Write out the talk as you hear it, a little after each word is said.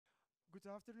Good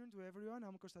afternoon to everyone.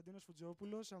 I'm Konstantinos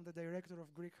Foutzopoulos. I'm the director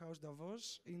of Greek House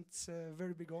Davos. It's a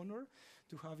very big honor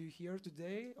to have you here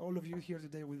today, all of you here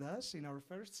today with us in our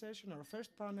first session, our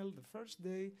first panel, the first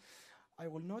day. I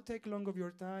will not take long of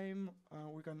your time.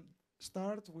 We can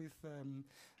start with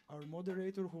our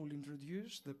moderator who will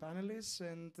introduce the panelists.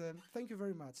 And thank you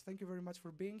very much. Thank you very much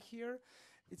for being here.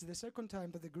 It's the second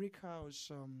time that the Greek House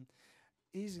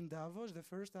is in Davos. The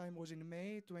first time was in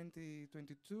May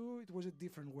 2022. It was a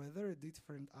different weather, a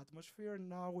different atmosphere.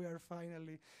 Now we are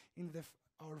finally in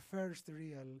our first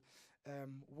real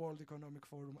World Economic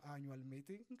Forum annual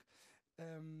meeting.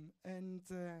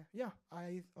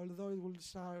 Although it will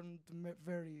sound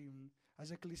very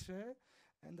as a cliché,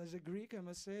 and as a Greek, I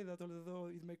must say that although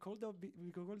it may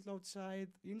be cold outside,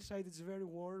 inside it's very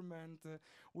warm, and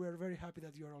we are very happy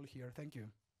that you are all here. Thank you.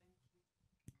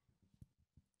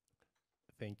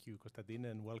 Thank you, Konstantin,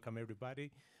 and welcome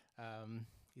everybody.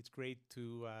 It's great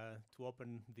to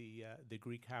open the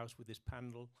Greek House with this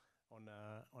panel on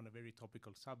a very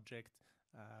topical subject.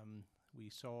 We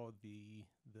saw the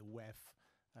WEF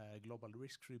Global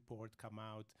Risks Report come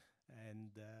out,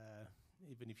 and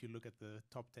even if you look at the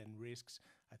top 10 risks,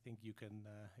 I think you can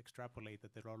extrapolate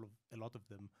that a lot of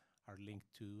them are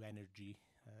linked to energy,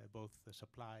 both the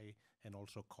supply and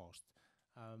also cost.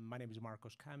 My name is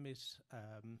Camhis.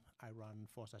 I run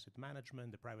FAMOS Asset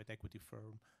Management, the private equity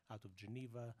firm out of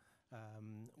Geneva,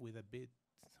 with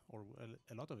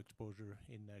a lot of exposure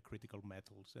in critical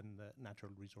metals and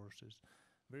natural resources.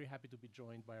 Very happy to be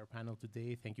joined by our panel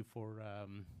today. Thank you for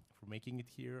making it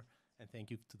here, and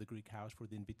thank you to the Greek House for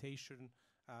the invitation.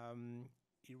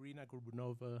 Irina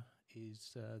Gorbounova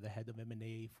is the head of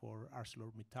M&A for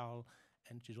ArcelorMittal,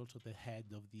 and she's also the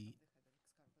head of the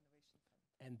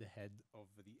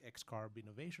Xcarb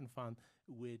Innovation Fund,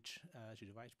 which she's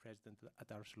a vice president at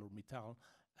ArcelorMittal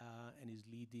and is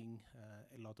leading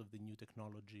a lot of the new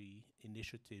technology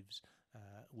initiatives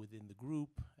within the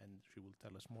group, and she will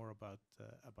tell us more about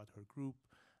her group.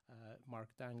 Mark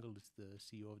Dangel is the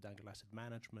CEO of Dangel Asset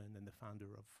Management and the founder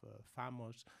of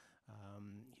FAMOS.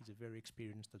 He's a very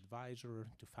experienced advisor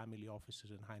to family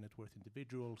offices and high net worth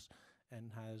individuals, and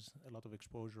has a lot of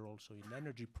exposure also in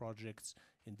energy projects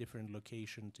in different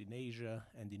locations in Asia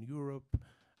and in Europe.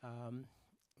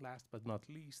 Last but not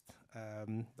least,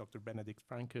 Dr. Benedikt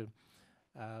Franke,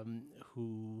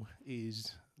 who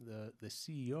is the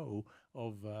CEO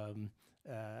of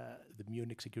the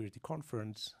Munich Security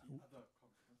Conference.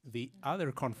 The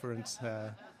other conference,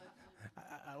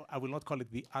 I will not call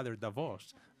it the other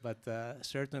Davos, but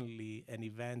certainly an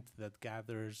event that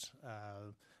gathers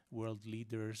world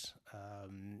leaders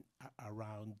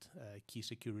around key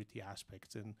security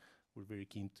aspects, and we're very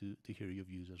keen to hear your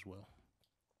views as well.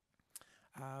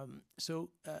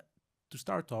 To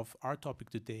start off, our topic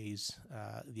today is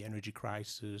the energy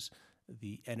crisis,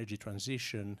 the energy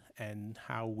transition, and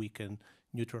how we can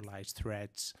neutralize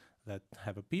threats that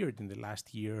have appeared in the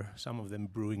last year, some of them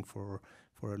brewing for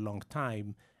a long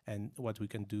time, and what we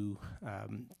can do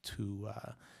to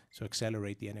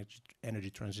accelerate the energy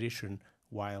transition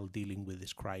while dealing with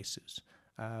this crisis.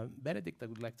 Benedikt, I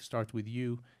would like to start with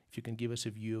you. If you can give us a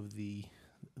view of the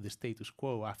status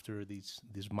quo after these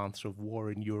months of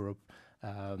war in Europe,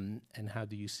 and how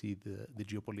do you see the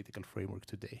geopolitical framework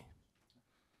today?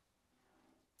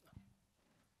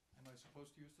 Am I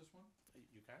supposed to use this one?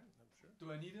 You can, I'm sure.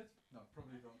 Do I need it? No,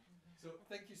 probably don't. So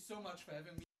thank you so much for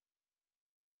having me.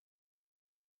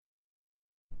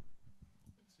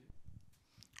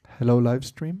 Hello, live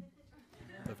stream.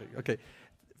 Perfect. Okay.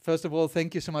 First of all,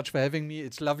 thank you so much for having me.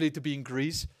 It's lovely to be in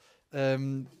Greece,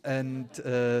 and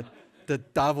the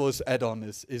Davos add-on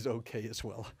is okay as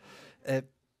well.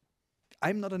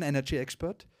 I'm not an energy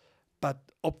expert,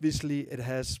 but obviously it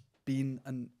has been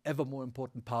an ever more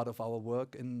important part of our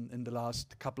work in the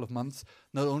last couple of months,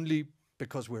 not only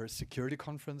because we're a security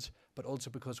conference, but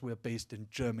also because we're based in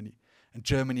Germany. And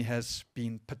Germany has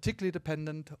been particularly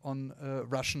dependent on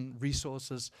Russian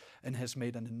resources and has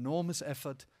made an enormous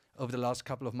effort over the last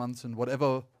couple of months. And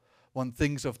whatever one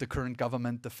thinks of the current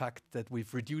government, the fact that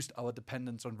we've reduced our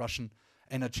dependence on Russian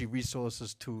energy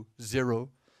resources to zero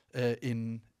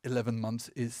in 11 months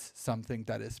is something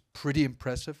that is pretty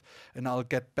impressive. And I'll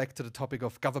get back to the topic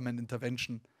of government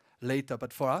intervention later.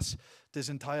 But for us, this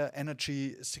entire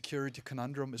energy security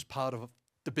conundrum is part of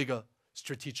the bigger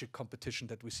strategic competition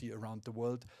that we see around the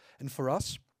world. And for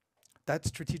us, that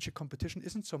strategic competition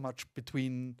isn't so much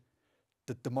between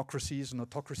the democracies and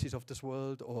autocracies of this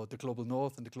world, or the global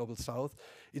north and the global south.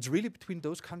 It's really between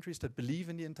those countries that believe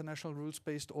in the international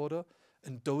rules-based order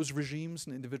and those regimes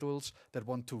and individuals that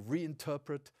want to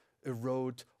reinterpret,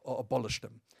 erode, or abolish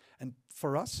them. And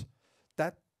for us,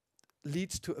 that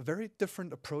leads to a very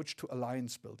different approach to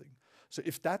alliance building. So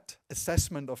if that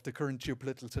assessment of the current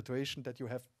geopolitical situation, that you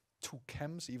have two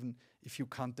camps, even if you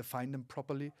can't define them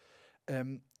properly,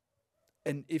 and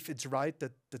if it's right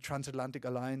that the transatlantic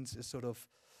alliance is sort of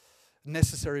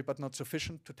necessary but not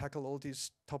sufficient to tackle all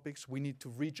these topics, we need to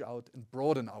reach out and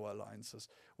broaden our alliances.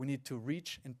 We need to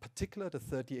reach, in particular, the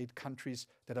 38 countries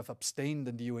that have abstained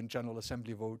in the UN General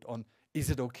Assembly vote on, is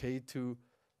it okay to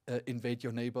invade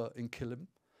your neighbor and kill him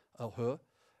or her?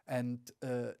 And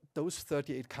those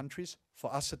 38 countries,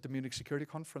 for us at the Munich Security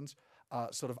Conference,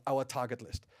 are sort of our target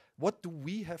list. What do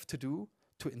we have to do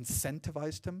to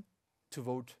incentivize them to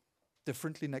vote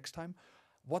differently next time?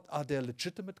 What are their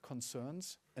legitimate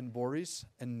concerns and worries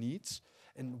and needs?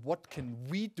 And what can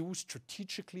we do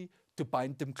strategically to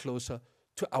bind them closer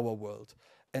to our world?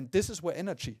 And this is where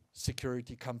energy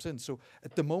security comes in. So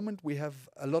at the moment, we have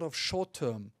a lot of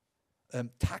short-term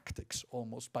tactics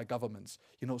almost by governments,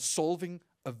 solving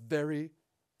a very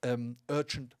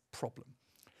urgent problem.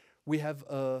 We have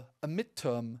a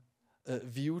midterm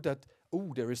view that,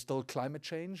 there is still climate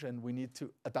change and we need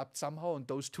to adapt somehow, and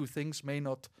those two things may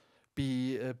not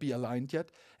be aligned yet.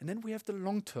 And then we have the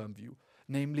long-term view,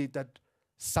 namely that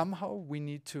somehow we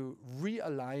need to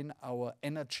realign our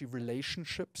energy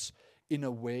relationships in a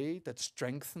way that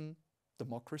strengthen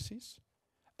democracies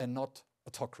and not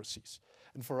autocracies.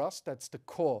 And for us, that's the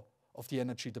core of the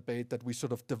energy debate that we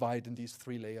sort of divide in these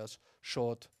three layers: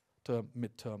 short term,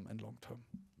 mid-term, and long-term.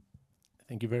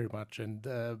 Thank you very much. And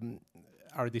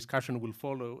our discussion will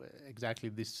follow exactly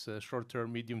this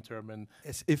short-term, medium-term, and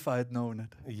as if I had known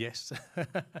it. Yes.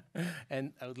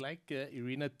 And I would like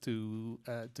Irina to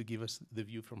give us the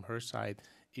view from her side.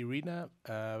 Irina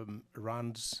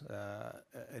runs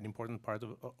an important part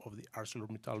of the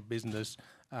ArcelorMittal business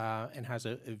and has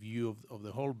a view of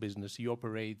the whole business. You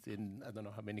operate in, I don't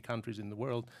know how many countries in the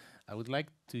world. I would like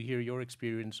to hear your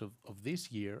experience of this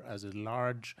year as a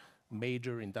large,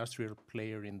 major industrial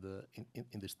player in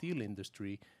the steel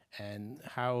industry, and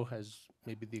how has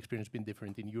maybe the experience been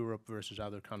different in Europe versus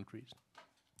other countries?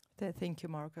 Thank you,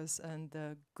 Marcus,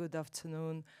 and good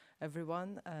afternoon,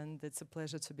 everyone. And it's a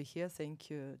pleasure to be here. Thank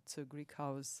you to Greek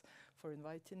House for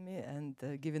inviting me and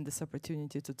giving this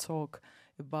opportunity to talk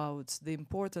about the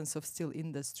importance of steel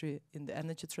industry in the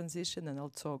energy transition. And I'll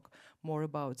talk more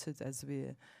about it as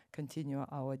we continue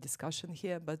our discussion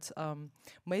here. But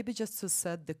maybe just to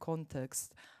set the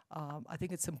context, I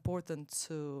think it's important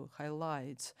to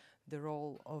highlight the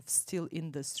role of steel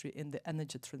industry in the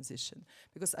energy transition,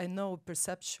 because I know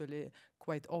perceptually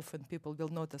quite often people will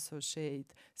not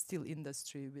associate steel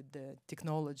industry with the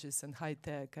technologies and high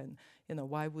tech, and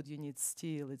why would you need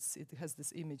steel? It has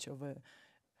this image of a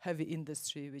heavy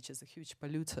industry, which is a huge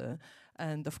polluter.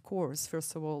 And of course,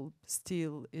 first of all,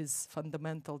 steel is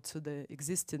fundamental to the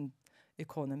existing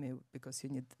economy because you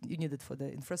need it for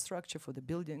the infrastructure, for the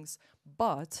buildings,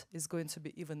 but it's going to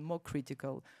be even more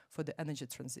critical for the energy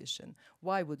transition.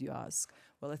 Why would you ask?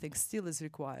 Well, I think steel is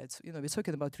required. We're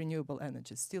talking about renewable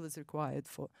energy. Steel is required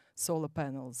for solar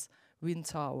panels, wind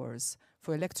towers,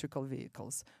 for electrical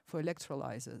vehicles, for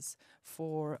electrolyzers,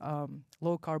 for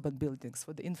low carbon buildings,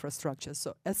 for the infrastructure.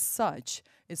 So as such,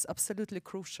 it's absolutely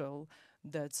crucial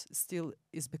that steel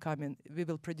is we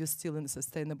will produce steel in a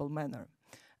sustainable manner,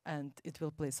 and it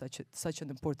will play such an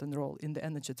important role in the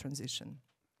energy transition.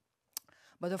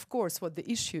 But of course, what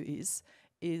the issue is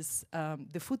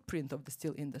the footprint of the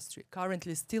steel industry.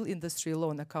 Currently, steel industry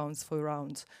alone accounts for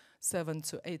around 7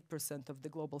 to 8% of the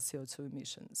global CO2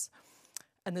 emissions.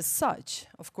 And as such,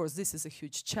 of course, this is a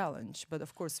huge challenge, but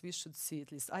of course we should see,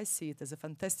 at least I see it as a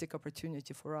fantastic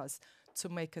opportunity for us to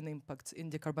make an impact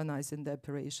in decarbonizing the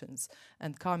operations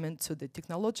and come into the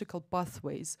technological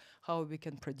pathways, how we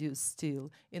can produce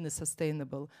steel in a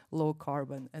sustainable, low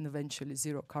carbon and eventually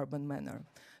zero carbon manner.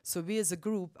 So we as a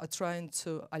group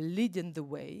are leading the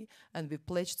way, and we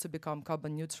pledge to become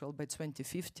carbon neutral by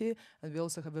 2050. And we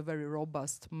also have a very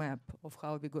robust map of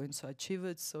how we're going to achieve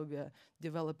it. So we are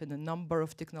developing a number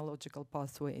of technological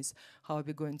pathways, how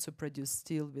we're going to produce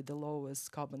steel with the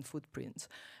lowest carbon footprint.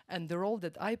 And the role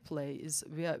that I play is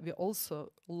we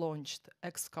also launched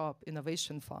Xcarb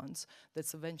Innovation Funds.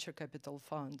 That's a venture capital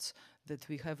fund that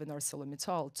we have in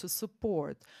ArcelorMittal to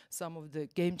support some of the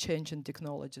game-changing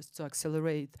technologies to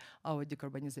accelerate our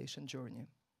decarbonization journey.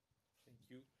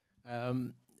 Thank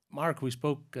you. Mark, we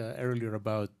spoke earlier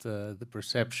about the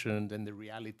perception and the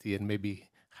reality, and maybe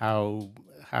how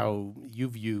you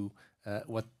view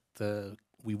what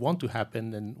we want to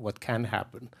happen and what can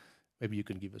happen. Maybe you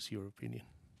can give us your opinion.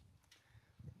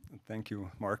 Thank you,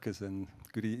 Marcus, and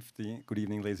good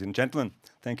evening, ladies and gentlemen.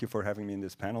 Thank you for having me in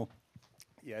this panel.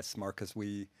 Yes, Marcus,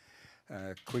 we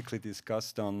quickly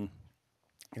discussed on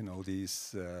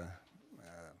these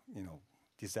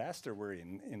disaster we're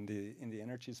in the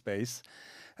energy space,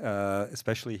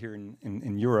 especially here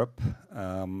in Europe.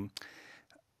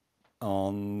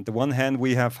 On the one hand,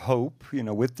 we have hope,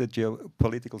 with the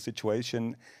geopolitical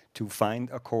situation, to find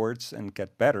accords and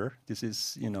get better. This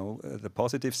is, the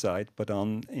positive side. But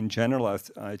in general,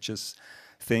 I just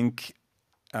think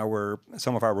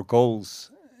some of our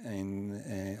goals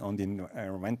on the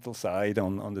environmental side,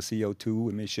 on the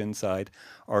CO2 emission side,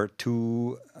 are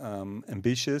too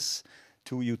ambitious,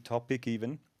 too utopic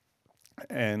even.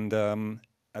 And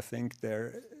I think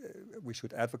we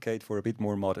should advocate for a bit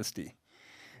more modesty,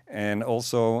 and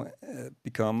also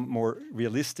become more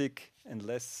realistic and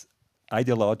less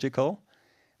ideological,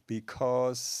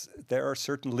 because there are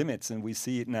certain limits, and we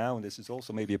see it now, and this is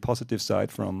also maybe a positive side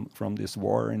from this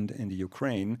war in the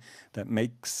Ukraine, that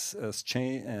makes us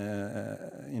change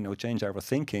our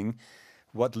thinking,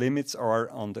 what limits are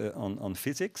on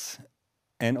physics,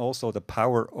 and also the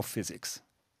power of physics.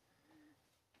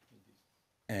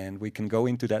 And we can go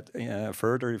into that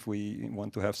further if we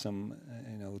want to have some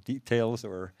details,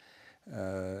 or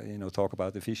talk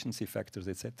about efficiency factors,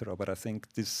 etc. But I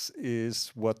think this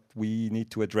is what we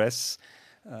need to address,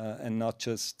 and not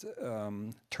just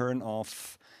turn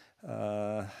off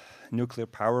nuclear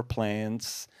power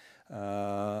plants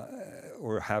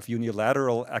or have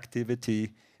unilateral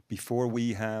activity before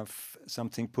we have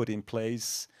something put in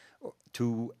place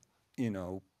to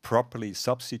properly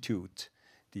substitute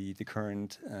the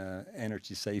current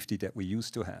energy safety that we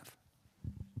used to have.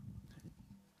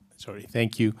 Sorry,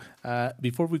 thank you.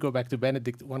 Before we go back to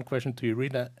Benedikt, one question to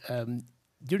Irina.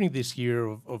 During this year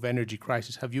of energy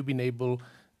crisis, have you been able,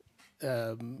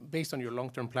 based on your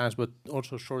long-term plans, but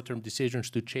also short-term decisions,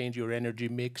 to change your energy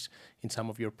mix in some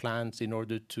of your plants in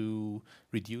order to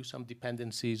reduce some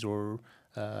dependencies, or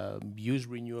use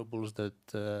renewables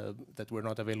that were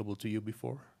not available to you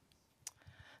before?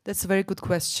 That's a very good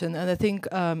question. And I think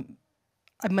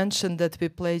I mentioned that we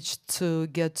pledged to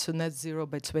get to net zero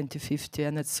by 2050,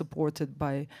 and it's supported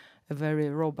by a very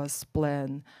robust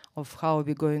plan of how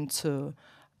we're going to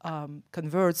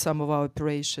convert some of our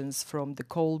operations from the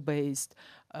coal-based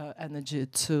energy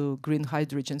to green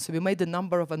hydrogen. So we made a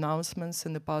number of announcements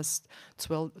in the past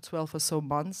 12 or so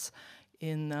months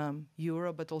in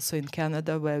Europe, but also in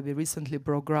Canada, where we recently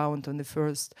broke ground on the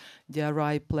first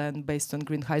DRI plant based on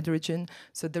green hydrogen.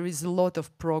 So there is a lot of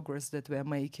progress that we are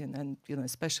making, and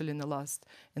especially in the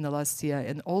last year.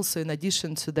 And also, in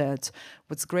addition to that,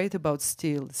 what's great about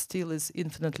steel is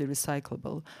infinitely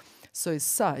recyclable. So as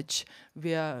such,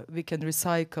 we can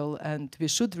recycle, and we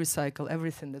should recycle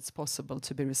everything that's possible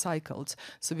to be recycled.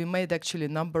 So we made actually a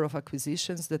number of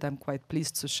acquisitions that I'm quite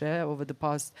pleased to share. Over the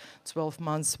past 12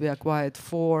 months, we acquired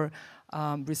 4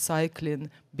 recycling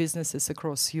businesses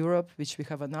across Europe, which we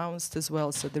have announced as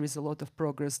well. So there is a lot of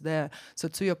progress there. So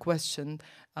to your question,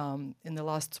 in the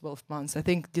last 12 months, I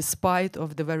think despite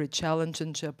of the very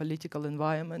challenging geopolitical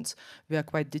environment, we are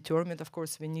quite determined. Of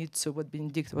course, we need to, what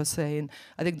Benedikt was saying,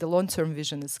 I think the long-term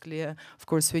vision is clear. Of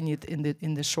course, we need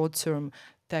in the short-term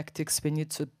tactics, we need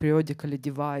to periodically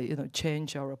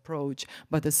change our approach.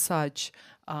 But as such,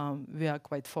 we are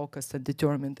quite focused and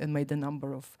determined, and made a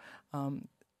number of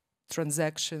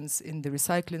transactions in the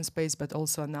recycling space, but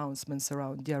also announcements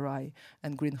around DRI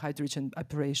and green hydrogen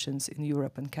operations in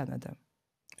Europe and Canada.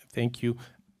 Thank you.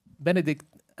 Benedikt,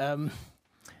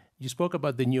 you spoke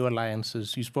about the new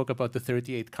alliances. You spoke about the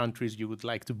 38 countries you would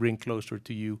like to bring closer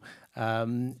to you.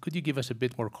 Could you give us a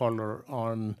bit more color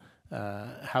on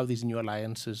how these new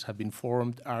alliances have been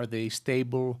formed? Are they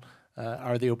stable?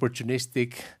 Are they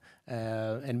opportunistic?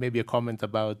 And maybe a comment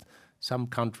about some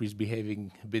countries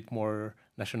behaving a bit more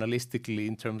nationalistically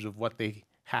in terms of what they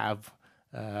have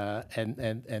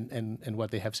and what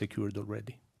they have secured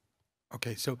already.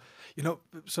 Okay, so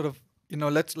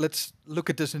let's look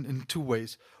at this in 2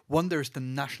 ways. One, there's the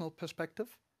national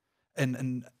perspective,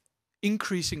 and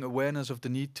increasing awareness of the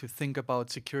need to think about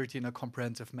security in a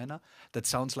comprehensive manner. That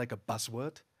sounds like a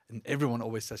buzzword, and everyone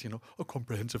always says, a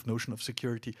comprehensive notion of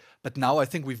security. But now I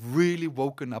think we've really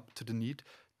woken up to the need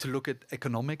to look at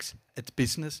economics, at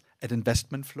business, at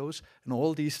investment flows, and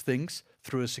all these things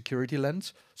through a security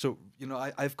lens. So,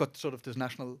 I've got sort of this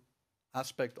national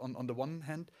aspect on the one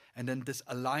hand, and then this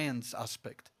alliance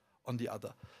aspect on the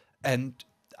other. And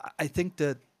I think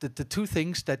that the 2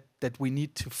 things that we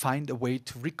need to find a way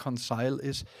to reconcile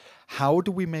is, how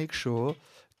do we make sure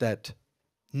that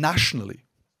nationally,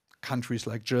 countries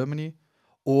like Germany,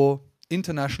 or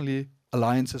internationally,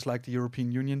 alliances like the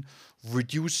European Union,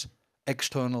 reduce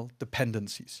external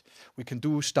dependencies. We can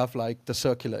do stuff like the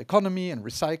circular economy and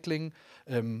recycling.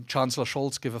 Chancellor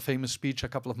Scholz gave a famous speech a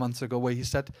couple of months ago where he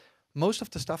said, most of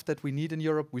the stuff that we need in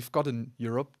Europe, we've got in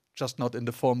Europe, just not in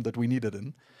the form that we need it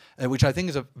in, which I think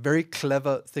is a very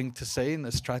clever thing to say and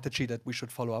a strategy that we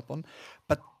should follow up on.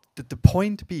 But the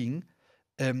point being,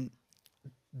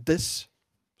 this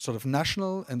sort of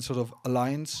national and sort of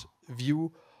alliance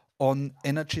view on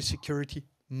energy security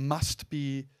must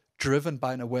be driven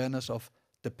by an awareness of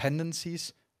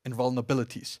dependencies and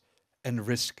vulnerabilities and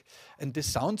risk. And this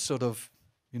sounds sort of,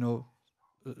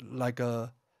 like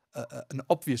an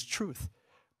obvious truth.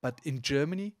 But in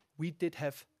Germany, we did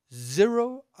have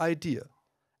zero idea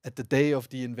at the day of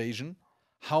the invasion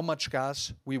how much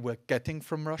gas we were getting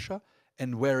from Russia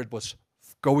and where it was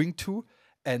going to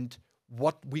and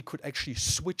what we could actually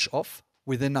switch off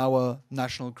within our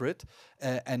national grid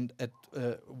and at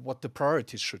what the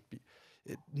priorities should be.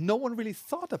 No one really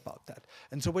thought about that.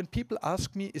 And so when people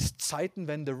ask me, is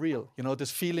Zeitenwende real?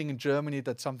 This feeling in Germany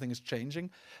that something is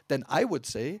changing, then I would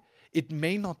say it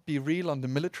may not be real on the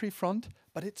military front,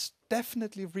 but it's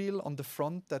definitely real on the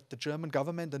front that the German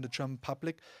government and the German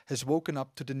public has woken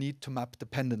up to the need to map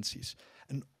dependencies.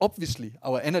 And obviously,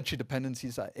 our energy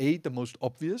dependencies are A, the most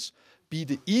obvious, B,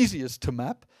 the easiest to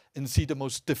map, and C, the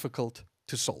most difficult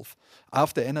to solve.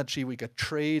 After energy, we get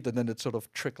trade, and then it sort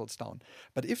of trickles down.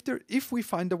 But if we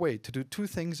find a way to do three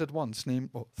things at once,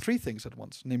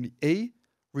 namely A,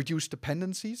 reduce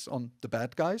dependencies on the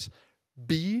bad guys,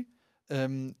 B,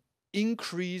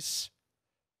 increase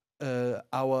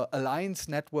our alliance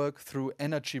network through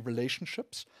energy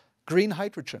relationships, green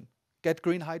hydrogen, get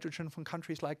green hydrogen from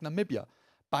countries like Namibia,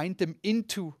 bind them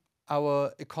into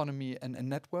our economy and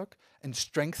network, and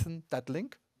strengthen that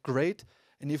link, great.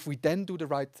 And if we then do the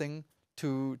right thing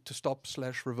to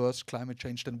stop/reverse climate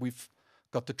change, then we've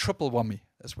got the triple whammy,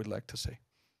 as we'd like to say.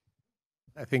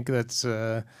 I think that's,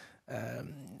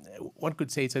 one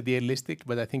could say it's idealistic,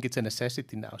 but I think it's a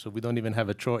necessity now, so we don't even have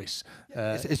a choice.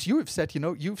 As you have said,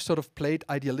 you've sort of played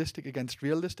idealistic against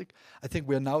realistic. I think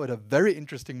we're now at a very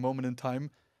interesting moment in time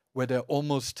where they're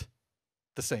almost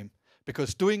the same.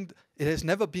 Because it has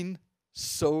never been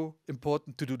so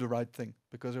important to do the right thing,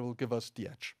 because it will give us the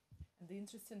edge. The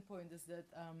interesting point is that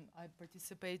I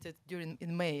participated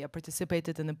in May. I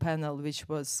participated in a panel which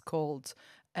was called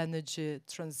Energy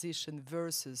Transition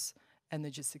versus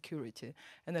Energy Security,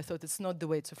 and I thought it's not the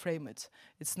way to frame it.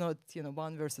 It's not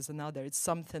one versus another. It's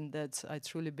something that I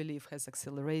truly believe has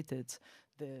accelerated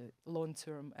the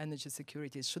long-term energy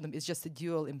security. It's just a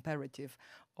dual imperative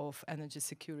of energy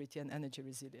security and energy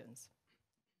resilience.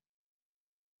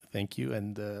 Thank you,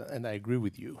 and I agree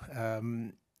with you.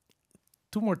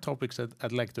 Two more topics that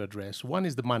I'd like to address. One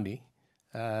is the money,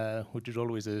 which is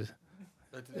always a...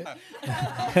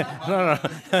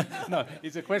 no,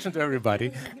 it's a question to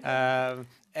everybody. And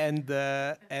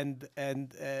then,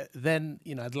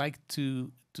 I'd like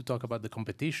to talk about the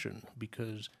competition,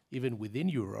 because even within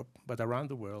Europe, but around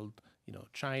the world,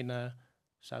 China,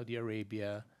 Saudi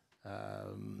Arabia,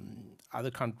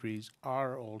 other countries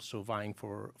are also vying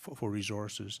for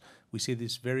resources. We see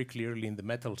this very clearly in the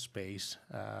metal space.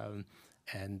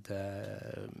 And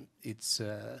it's,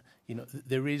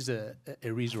 there is a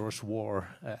resource war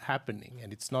happening,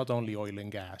 and it's not only oil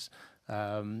and gas.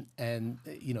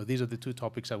 These are the two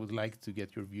topics I would like to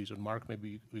get your views on. Mark,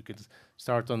 maybe we could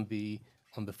start on the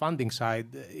funding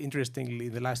side. Interestingly,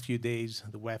 in the last few days,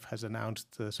 the WEF has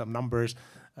announced some numbers,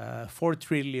 $4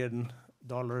 trillion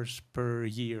per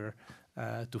year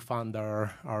to fund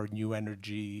our new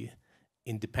energy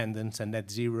independence and net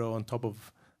zero, on top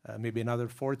of maybe another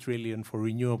 4 trillion for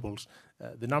renewables.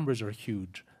 The numbers are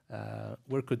huge.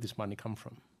 Where could this money come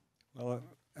from? Well,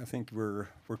 I think we're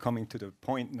coming to the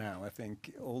point now. I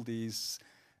think all these,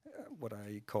 what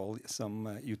I call some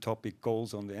utopic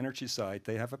goals on the energy side,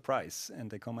 they have a price, and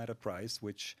they come at a price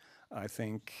which I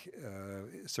think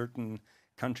certain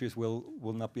countries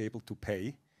will not be able to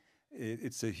pay.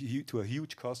 It's to a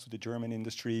huge cost to the German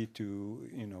industry to,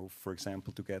 for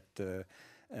example, to get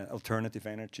alternative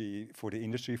energy for the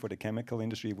industry, for the chemical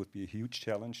industry, would be a huge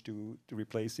challenge to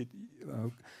replace it.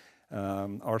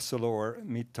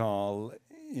 ArcelorMittal,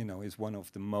 is one of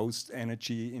the most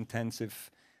energy-intensive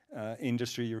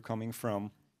industry you're coming from.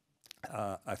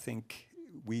 I think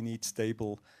we need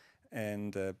stable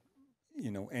and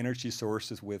energy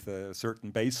sources with a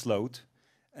certain base load,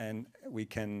 and we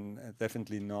can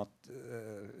definitely not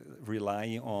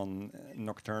rely on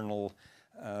nocturnal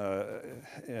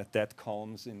dead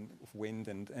calms of wind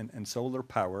and solar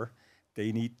power.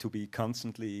 They need to be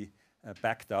constantly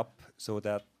backed up so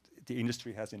that the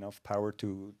industry has enough power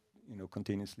to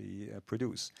continuously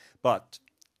produce. But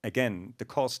again, the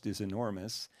cost is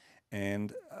enormous,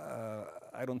 And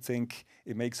I don't think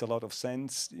it makes a lot of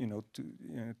sense,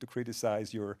 to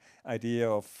criticize your idea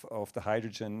of the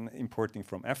hydrogen importing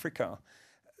from Africa.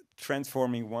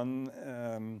 Transforming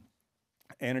one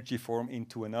energy form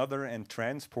into another and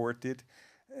transport it,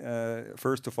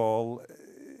 first of all,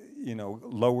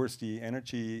 lowers the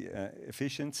energy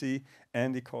efficiency,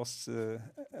 and it costs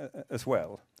as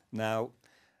well. Now,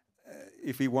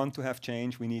 if we want to have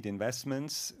change, we need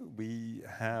investments. We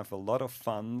have a lot of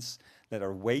funds that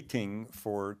are waiting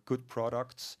for good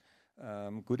products,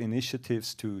 good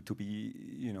initiatives to be,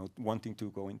 wanting to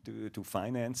go into to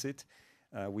finance it.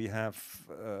 We have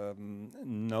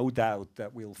no doubt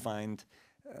that we'll find,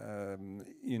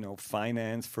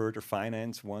 further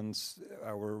finance once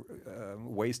our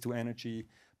waste to energy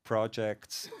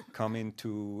projects come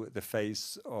into the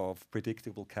phase of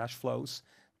predictable cash flows,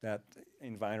 that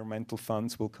environmental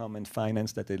funds will come and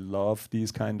finance, that they love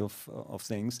these kind of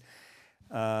things.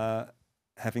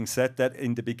 Having said that,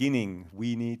 in the beginning,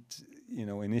 we need,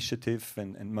 initiative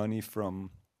and money from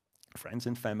friends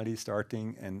and family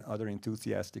starting and other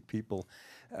enthusiastic people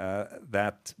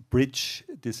that bridge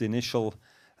this initial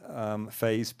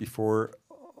phase before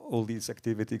all these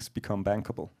activities become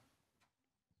bankable.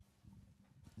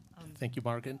 Thank you,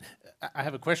 Mark. And I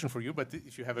have a question for you, but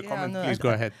if you have a comment, please go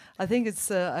ahead. I think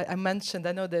it's, I mentioned,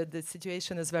 I know that the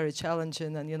situation is very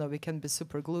challenging and, we can be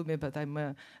super gloomy, but I'm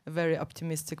a very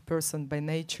optimistic person by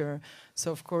nature.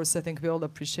 So, of course, I think we all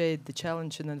appreciate the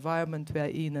challenging environment we are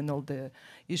in and all the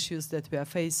issues that we are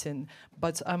facing.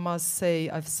 But I must say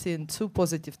I've seen two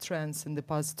positive trends in the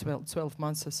past 12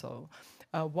 months or so.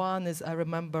 One is I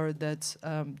remember that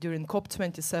during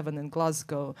COP27 in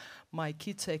Glasgow, my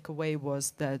key takeaway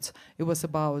was that it was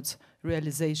about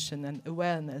realization and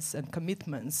awareness and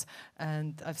commitments.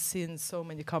 And I've seen so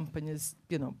many companies,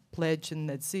 pledging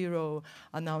net zero,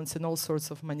 announcing all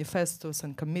sorts of manifestos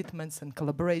and commitments and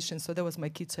collaboration. So that was my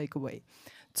key takeaway.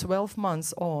 12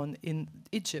 months on in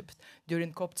Egypt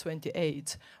during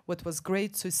COP28, what was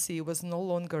great to see was no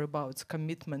longer about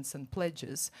commitments and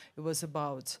pledges. It was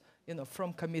about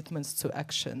from commitments to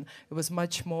action. It was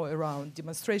much more around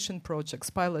demonstration projects,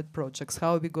 pilot projects,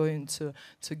 how are we going to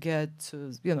get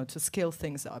to, to scale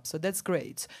things up. So that's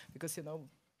great because,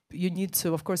 you need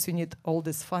to, of course, you need all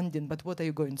this funding, but what are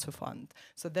you going to fund?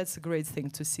 So that's a great thing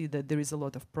to see that there is a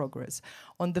lot of progress.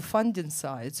 On the funding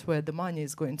side, where the money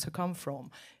is going to come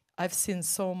from, I've seen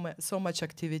so much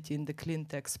activity in the clean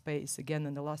tech space, again,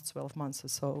 in the last 12 months or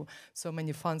so. So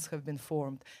many funds have been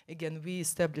formed. Again, we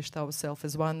established ourselves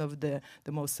as one of the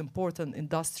most important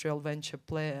industrial venture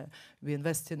player. We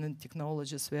invested in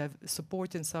technologies. We are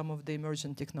supporting some of the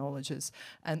emerging technologies.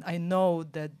 And I know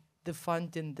that the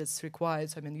funding that's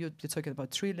required, you're talking about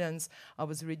trillions. I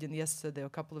was reading yesterday, a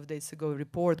couple of days ago, a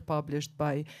report published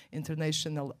by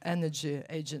International Energy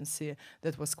Agency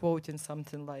that was quoting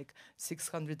something like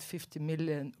 650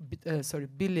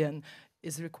 billion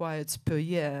is required per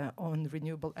year on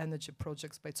renewable energy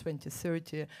projects by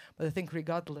 2030. But I think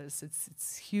regardless,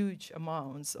 it's huge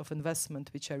amounts of investment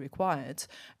which are required.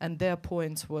 And their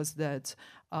point was that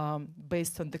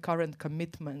based on the current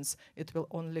commitments, it will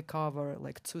only cover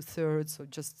like 2/3 or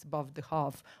just above the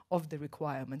half of the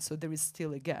requirements. So there is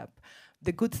still a gap.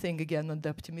 The good thing, again, on the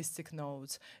optimistic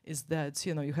note, is that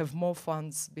you have more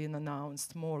funds being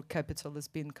announced, more capital is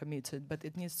being committed, but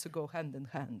it needs to go hand in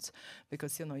hand,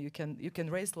 because you can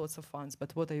raise lots of funds,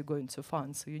 but what are you going to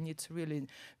fund? So we need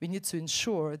to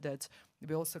ensure that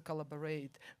we also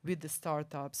collaborate with the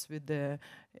startups, with the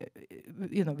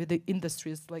with the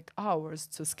industries like ours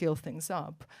to scale things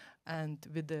up, and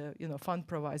with the fund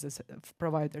providers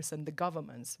and the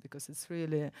governments, because it's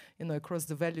really across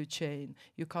the value chain.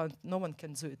 No one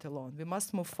can do it alone. We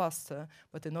must move faster,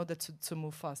 but in order to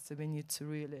move faster, we need to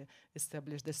really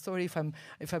establish the story.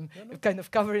 If I'm kind of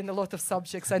covering a lot of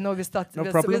subjects, I know we start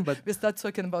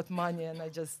talking about money, and I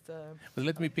just. But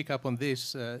let me pick up on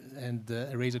this and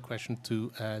raise a question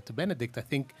to Benedikt. I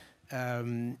think.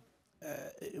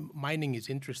 Mining is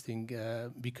interesting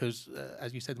because,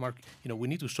 as you said, Mark, we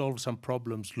need to solve some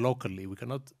problems locally. We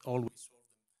cannot always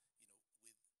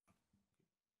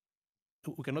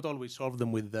solve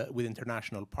them with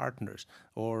international partners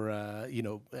or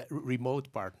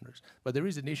remote partners. But there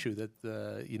is an issue that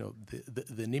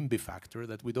the NIMBY factor,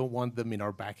 that we don't want them in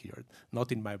our backyard,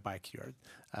 not in my backyard.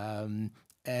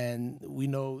 And we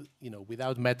know,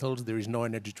 without metals, there is no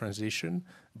energy transition,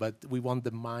 but we want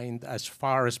them mined as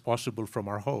far as possible from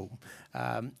our home.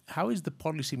 How is the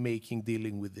policy making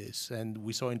dealing with this? And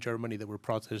we saw in Germany there were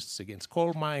protests against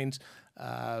coal mines.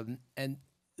 And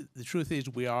the truth is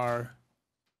we are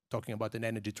talking about an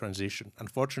energy transition.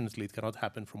 Unfortunately, it cannot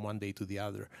happen from one day to the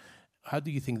other. how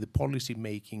do you think the policy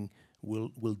making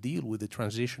will deal with the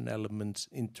transition elements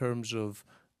in terms of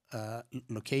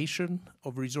location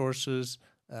of resources,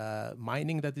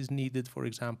 mining that is needed, for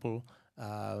example,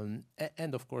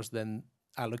 and of course then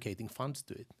allocating funds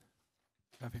to it?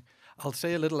 I'll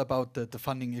say a little about the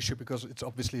funding issue because it's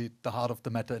obviously the heart of the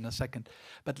matter in a second.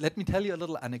 But let me tell you a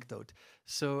little anecdote.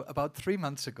 So about 3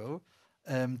 months ago,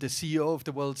 the CEO of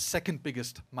the world's second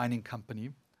biggest mining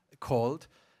company called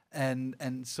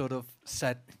and sort of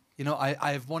said, you know,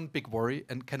 I have one big worry,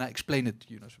 and can I explain it to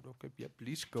you? And I said, okay, yeah,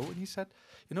 please go. And he said,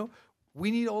 you know,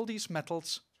 we need all these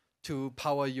metals to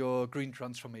power your green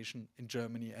transformation in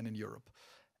Germany and in Europe.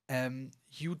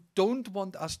 You don't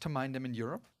want us to mine them in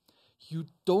Europe. You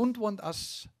don't want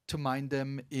us to mine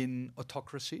them in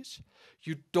autocracies.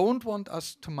 You don't want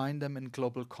us to mine them in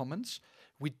global commons.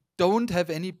 We don't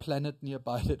have any planet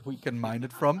nearby that we can mine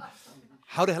it from.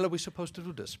 How the hell are we supposed to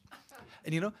do this?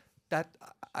 And you know, that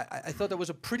I thought that was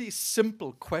a pretty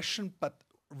simple question, but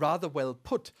rather well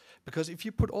put. Because if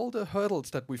you put all the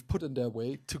hurdles that we've put in their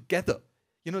way together,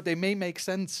 you know, they may make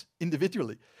sense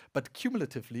individually, but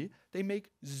cumulatively, they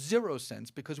make zero sense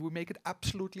because we make it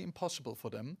absolutely impossible for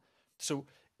them. So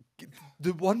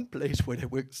the one place where they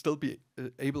will still be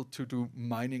able to do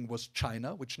mining was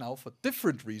China, which now for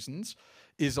different reasons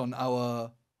is on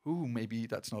our, maybe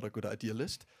that's not a good idea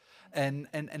list. And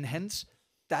hence,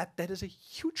 that is a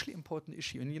hugely important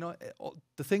issue. And you know,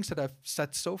 the things that I've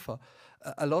said so far,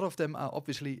 a lot of them are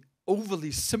obviously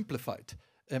overly simplified.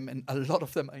 And a lot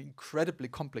of them are incredibly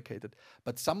complicated.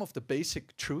 But some of the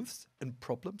basic truths and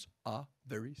problems are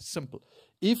very simple.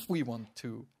 If we want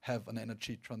to have an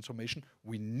energy transformation,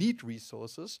 we need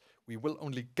resources. We will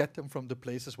only get them from the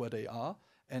places where they are,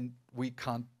 and we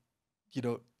can't, you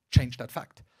know, change that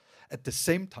fact. At the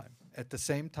same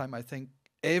time, I think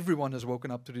everyone has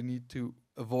woken up to the need to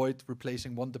avoid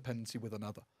replacing one dependency with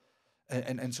another.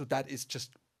 And so that is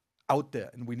just out there,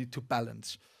 and we need to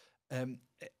balance.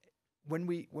 When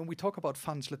we talk about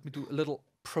funds, let me do a little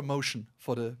promotion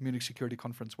for the Munich Security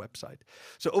Conference website.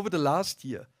 So over the last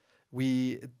year,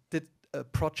 we did a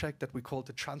project that we called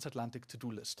the Transatlantic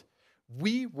To-Do List.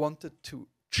 We wanted to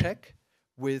check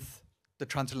with the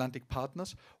transatlantic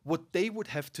partners what they would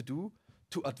have to do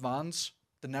to advance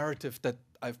the narrative that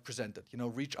I've presented. You know,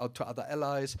 reach out to other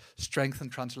allies, strengthen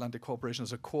transatlantic cooperation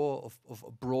as a core of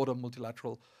a broader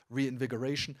multilateral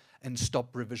reinvigoration, and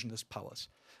stop revisionist powers.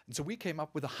 And so we came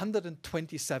up with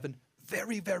 127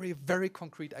 very, very, very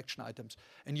concrete action items.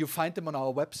 And you find them on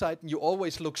our website, and you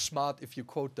always look smart if you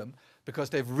quote them,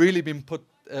 because they've really been put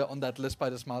on that list by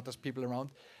the smartest people around.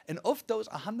 And of those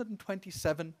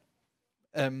 127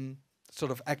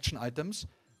 sort of action items,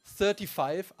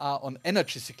 35 are on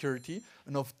energy security,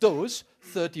 and of those,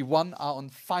 31 are on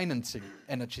financing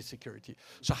energy security.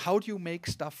 So how do you make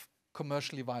stuff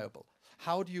commercially viable?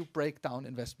 How do you break down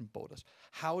investment borders?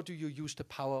 How do you use the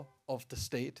power of the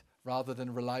state rather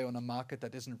than rely on a market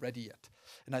that isn't ready yet?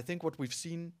 And I think what we've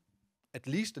seen, at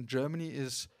least in Germany,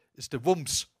 is the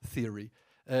WUMS theory.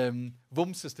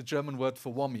 WUMS is the German word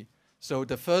for WOMI. So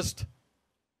the first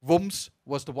WUMS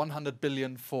was the 100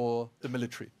 billion for the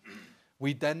military.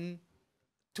 We then,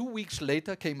 2 weeks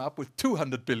later, came up with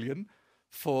 200 billion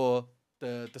for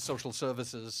the social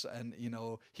services and, you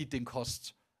know, heating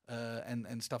costs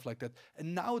and stuff like that.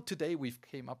 And now today we've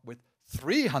came up with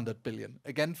 300 billion,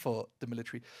 again for the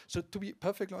military. So to be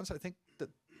perfectly honest, I think that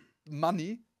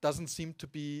money doesn't seem to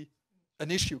be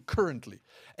an issue currently.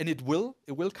 And it will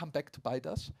come back to bite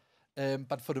us.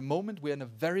 But for the moment, we're in a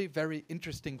very, very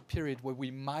interesting period where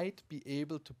we might be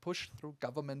able to push through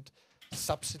government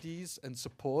subsidies and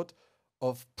support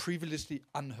of previously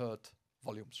unheard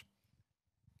volumes.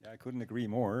 Yeah, I couldn't agree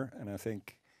more. And I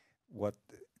think what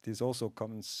this also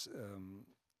comes,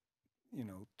 you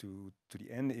know, to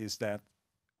the end is that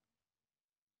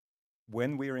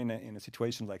when we're in a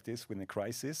situation like this, with a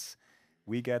crisis,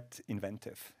 we get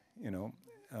inventive, you know,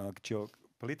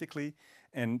 geopolitically.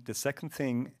 And the second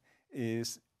thing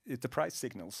is the price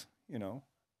signals, you know.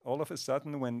 All of a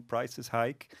sudden, when prices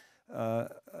hike,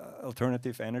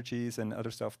 alternative energies and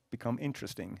other stuff become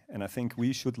interesting. And I think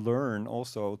we should learn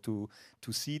also to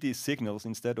see these signals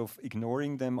instead of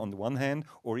ignoring them on the one hand,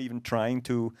 or even trying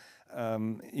to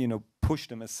you know, push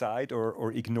them aside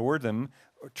or ignore them,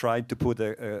 or try to put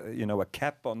a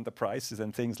cap on the prices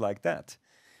and things like that.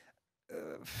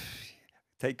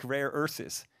 Take rare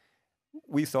earths.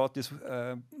 We thought this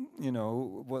you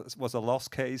know, was a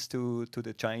lost case to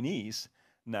the Chinese.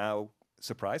 Now,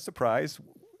 surprise, surprise,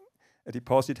 a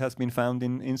deposit has been found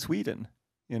in Sweden.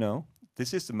 You know,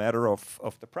 this is a matter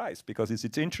of the price, because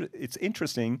it's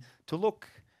interesting to look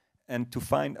and to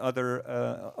find other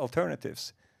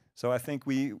alternatives. So I think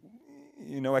we,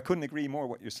 I couldn't agree more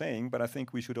what you're saying, but I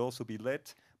think we should also be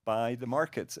led by the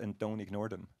markets and don't ignore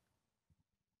them.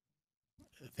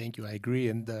 Thank you. I agree.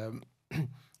 And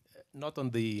not on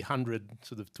the 100,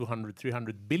 sort of 200,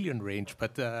 300 billion range,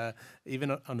 but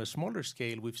even on a smaller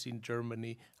scale, we've seen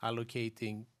Germany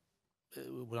allocating,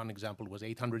 one example was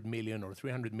 800 million or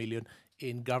 300 million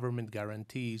in government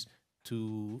guarantees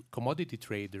to commodity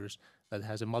traders that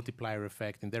has a multiplier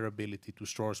effect in their ability to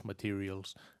source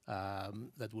materials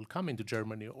that will come into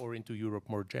Germany or into Europe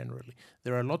more generally.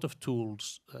 There are a lot of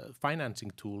tools,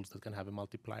 financing tools that can have a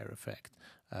multiplier effect.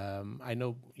 I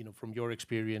know, from your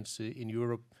experience in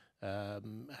Europe,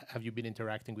 have you been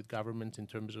interacting with governments in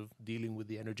terms of dealing with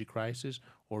the energy crisis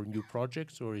or new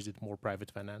projects, or is it more private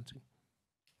financing?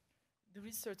 There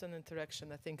is certain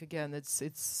interaction. I think, again, it's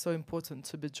so important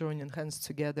to be joining hands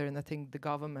together, and I think the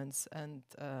governments and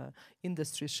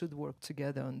industry should work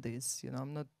together on this.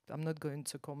 I'm not going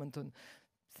to comment on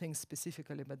things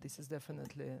specifically, but this is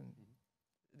definitely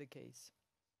the case.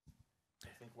 I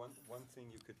think one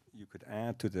thing you could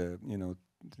add to the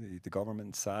the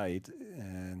government side,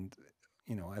 and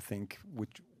I think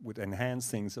which would enhance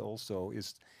things also,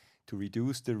 is to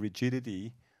reduce the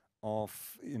rigidity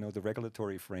of the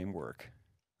regulatory framework.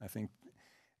 I think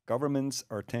governments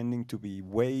are tending to be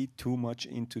way too much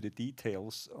into the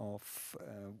details of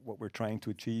what we're trying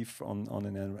to achieve on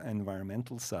an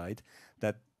environmental side,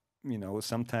 that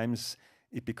sometimes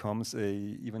it becomes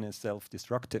even a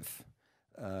self-destructive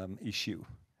issue.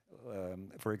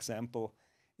 For example,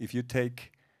 if you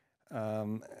take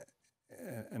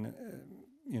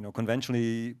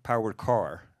conventionally powered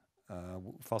car,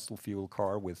 fossil fuel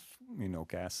car with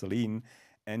gasoline,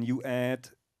 and you add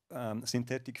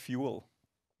synthetic fuel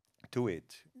to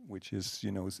it, which is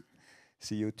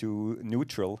CO2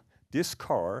 neutral, this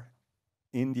car,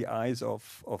 in the eyes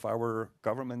of our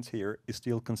governments here, is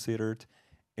still considered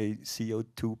a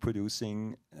CO2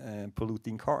 producing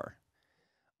polluting car.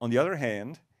 On the other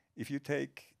hand, if you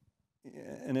take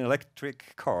an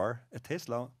electric car, a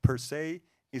Tesla per se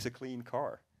is a clean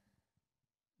car,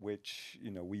 which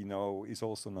we know is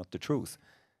also not the truth.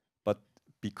 But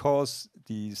because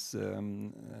these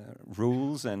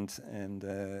rules and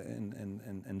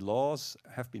laws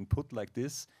have been put like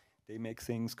this, they make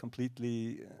things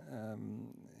completely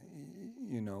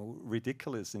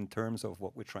ridiculous in terms of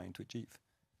what we're trying to achieve.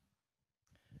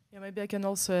 Yeah, maybe I can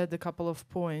also add a couple of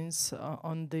points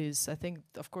on this. I think,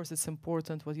 of course, it's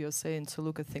important what you're saying, to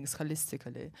look at things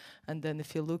holistically. And then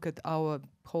if you look at our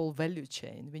whole value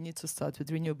chain, we need to start with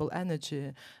renewable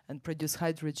energy and produce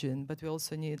hydrogen, but we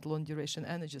also need long-duration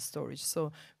energy storage.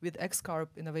 So with Xcarb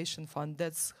Innovation Fund,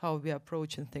 that's how we are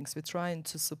approaching things. We're trying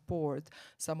to support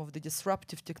some of the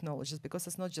disruptive technologies, because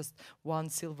it's not just one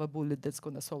silver bullet that's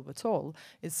going to solve it all.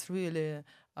 It's really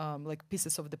like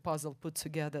pieces of the puzzle put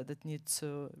together that need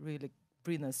to really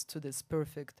bring us to this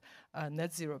perfect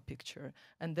net zero picture.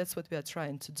 And that's what we are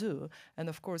trying to do. And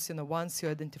of course, once you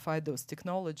identify those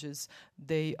technologies,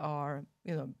 they are,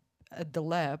 at the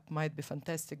lab might be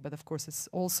fantastic, but of course it's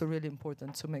also really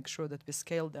important to make sure that we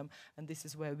scale them. And this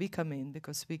is where we come in,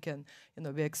 because we can,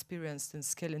 we're experienced in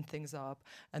scaling things up,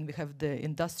 and we have the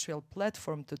industrial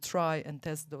platform to try and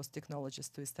test those technologies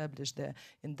to establish the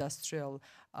industrial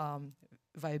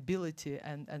viability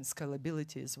and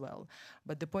scalability as well.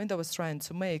 But the point I was trying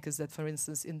to make is that, for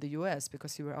instance, in the US,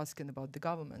 because you were asking about the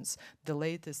governments, the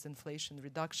latest Inflation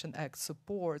Reduction Act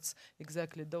supports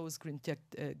exactly those green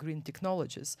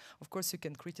technologies. Of course, you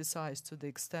can criticize to the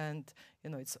extent,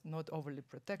 it's not overly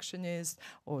protectionist,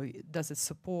 or does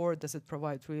it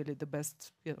provide really the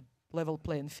best, level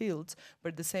playing field.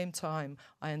 But at the same time,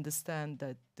 I understand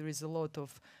that there is a lot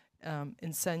of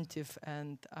incentive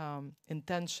and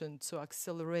intention to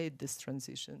accelerate this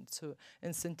transition, to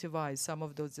incentivize some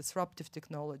of those disruptive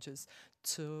technologies,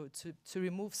 to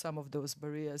remove some of those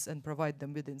barriers and provide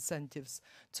them with incentives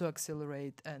to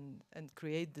accelerate and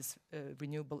create this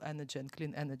renewable energy and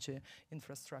clean energy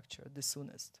infrastructure the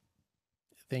soonest.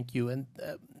 Thank you. And,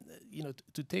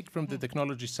 to take from the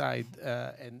technology side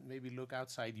and maybe look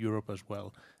outside Europe as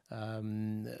well.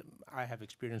 I have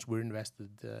experience, we're invested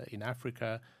in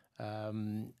Africa.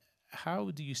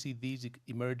 How do you see these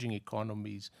emerging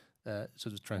economies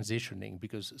sort of transitioning?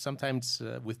 Because sometimes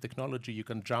with technology you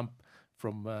can jump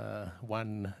from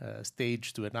one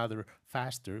stage to another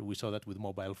faster. We saw that with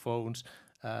mobile phones.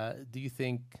 Do you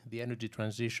think the energy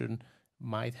transition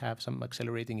might have some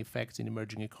accelerating effects in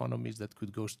emerging economies that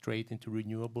could go straight into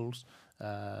renewables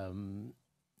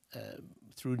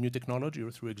through new technology or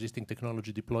through existing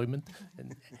technology deployment?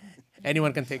 And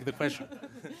anyone can take the question.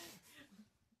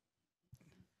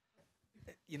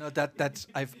 You know that's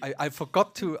I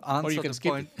forgot to answer or you can the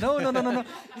skip point. it. No.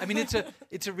 I mean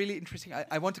it's a really interesting.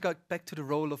 I want to go back to the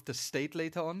role of the state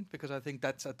later on because I think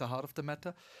that's at the heart of the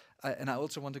matter, and I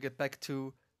also want to get back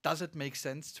to, does it make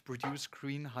sense to produce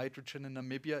green hydrogen in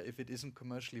Namibia if it isn't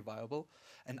commercially viable?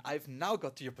 And I've now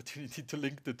got the opportunity to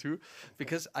link the two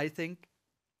because I think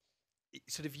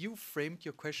sort of you framed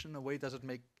your question in a way, does it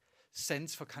make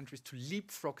sense for countries to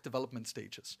leapfrog development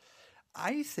stages?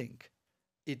 I think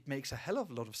it makes a hell of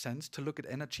a lot of sense to look at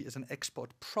energy as an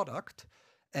export product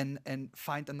and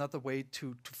find another way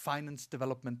to finance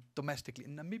development domestically.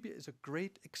 And Namibia is a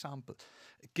great example.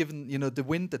 Given the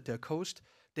wind at their coast,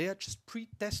 they are just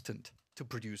predestined to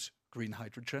produce green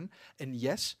hydrogen. And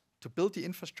yes, to build the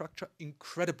infrastructure,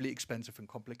 incredibly expensive and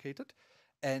complicated.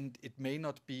 And it may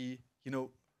not be,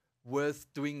 worth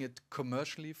doing it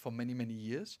commercially for many, many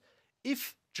years.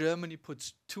 If Germany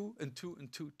puts 2 and 2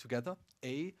 and 2 together,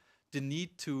 the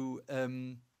need to,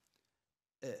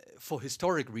 for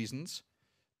historic reasons,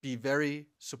 be very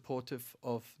supportive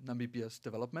of Namibia's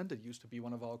development. It used to be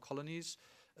one of our colonies.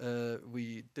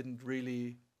 We didn't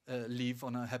really leave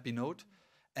on a happy note.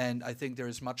 And I think there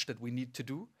is much that we need to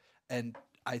do. And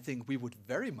I think we would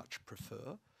very much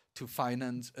prefer to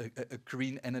finance a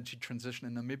green energy transition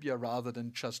in Namibia rather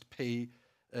than just pay,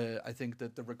 I think,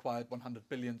 that the required 100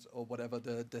 billion or whatever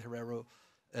the Herero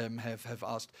have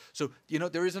asked. So,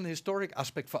 there is an historic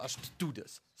aspect for us to do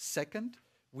this. Second,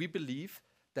 we believe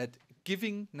that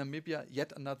giving Namibia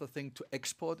yet another thing to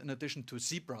export in addition to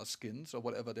zebra skins or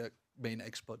whatever their main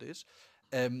export is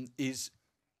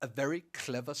a very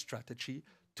clever strategy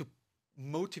to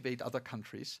motivate other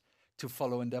countries to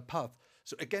follow in their path.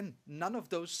 So again, none of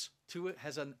those two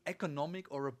has an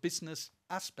economic or a business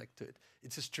aspect to it.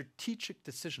 It's a strategic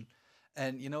decision.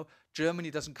 And,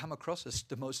 Germany doesn't come across as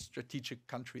the most strategic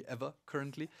country ever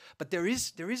currently. But there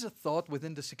is a thought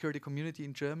within the security community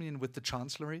in Germany and with the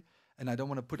Chancellery, and I don't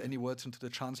want to put any words into the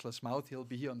Chancellor's mouth. He'll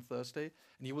be here on Thursday,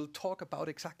 and he will talk about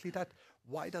exactly that.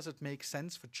 Why does it make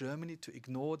sense for Germany to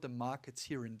ignore the markets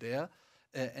here and there?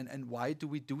 And why do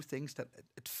we do things that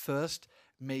at first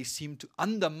may seem to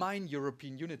undermine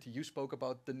European unity? You spoke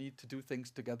about the need to do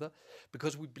things together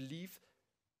because we believe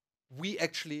we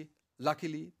actually,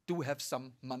 luckily, do have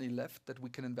some money left that we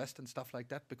can invest in stuff like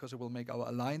that because it will make our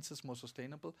alliances more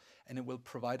sustainable and it will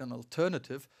provide an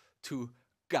alternative to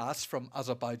gas from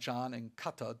Azerbaijan and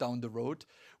Qatar down the road,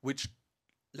 which,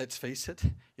 let's face it,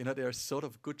 they are sort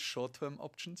of good short-term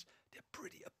options. They're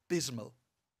pretty abysmal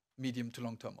medium to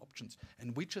long-term options.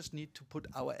 And we just need to put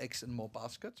our eggs in more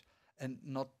baskets and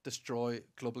not destroy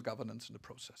global governance in the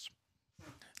process.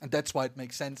 And that's why it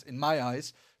makes sense, in my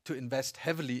eyes, to invest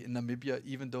heavily in Namibia,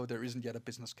 even though there isn't yet a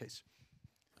business case.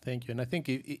 Thank you. And I think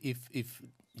if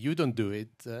you don't do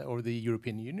it, or the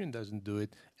European Union doesn't do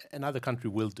it, another country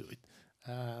will do it.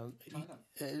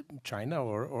 China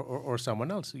or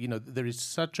someone else. There is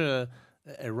such a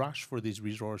rush for these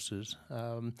resources.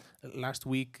 Last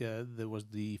week there was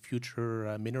the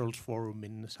Future Minerals Forum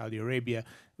in Saudi Arabia,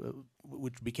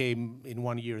 which became in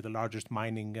 1 year the largest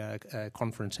mining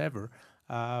conference ever.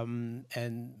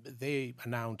 And they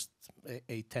announced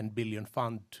a 10 billion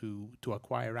fund to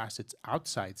acquire assets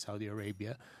outside Saudi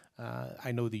Arabia.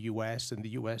 I know the US and the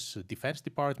US Defense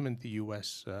Department, the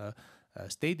US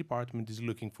State Department is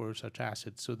looking for such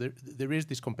assets. So there is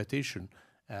this competition.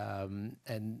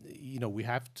 And we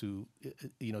have to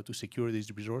to secure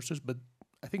these resources, but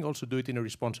I think also do it in a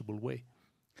responsible way.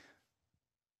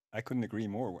 I couldn't agree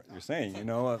more what you're saying.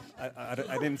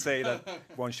 I didn't say that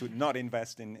one should not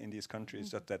invest in these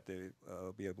countries, just that they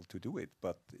be able to do it.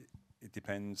 But it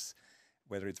depends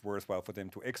whether it's worthwhile for them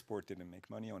to export it and make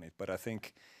money on it. But I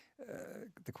think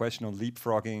the question on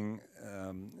leapfrogging,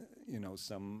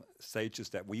 some stages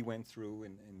that we went through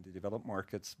in the developed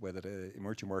markets, whether the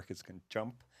emerging markets can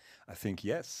jump, I think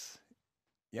yes.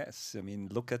 I mean,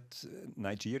 look at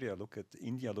Nigeria, look at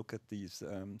India, look at these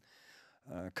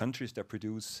countries that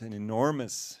produce an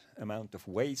enormous amount of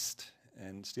waste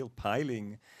and still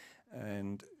piling,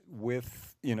 and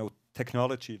with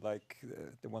technology like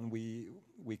the one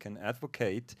we can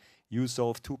advocate, you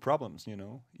solve two problems.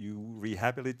 You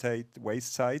rehabilitate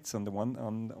waste sites on the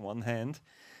one hand,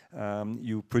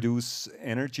 you produce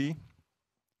energy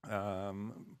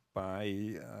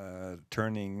by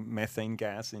turning methane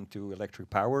gas into electric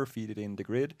power, feed it in the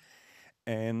grid,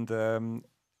 and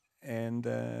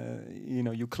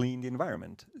you clean the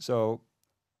environment. So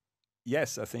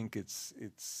yes, I think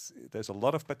there's a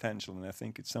lot of potential, and I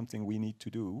think it's something we need to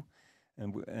do,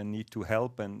 and need to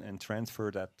help and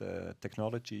transfer that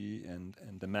technology and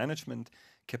the management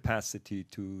capacity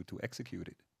to execute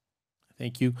it.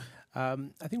 Thank you. I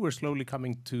think we're slowly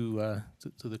coming to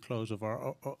the close of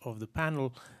our of the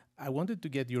panel. I wanted to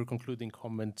get your concluding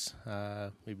comments.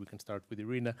 Maybe we can start with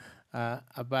Irina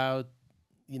about,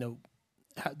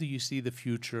 how do you see the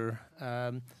future?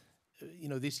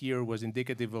 This year was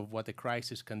indicative of what a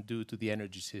crisis can do to the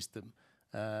energy system,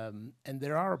 and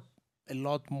there are a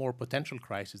lot more potential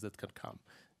crises that can come.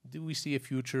 Do we see a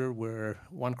future where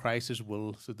one crisis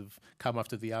will sort of come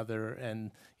after the other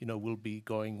and, we'll be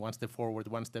going one step forward,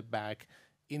 one step back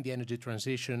in the energy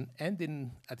transition and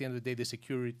in, at the end of the day, the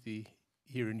security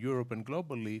here in Europe and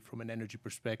globally from an energy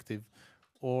perspective,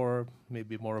 or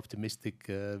maybe a more optimistic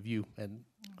view? And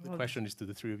the question is to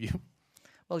the three of you.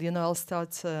 Well, I'll start.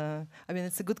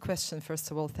 It's a good question,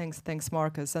 first of all. Thanks,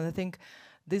 Marcus. And I think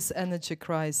this energy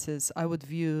crisis, I would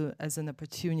view as an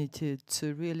opportunity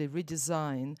to really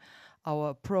redesign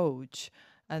our approach,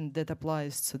 and that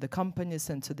applies to the companies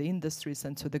and to the industries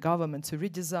and to the government, to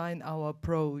redesign our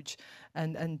approach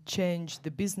and change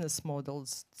the business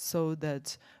models so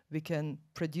that we can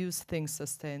produce things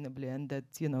sustainably and that,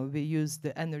 we use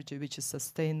the energy which is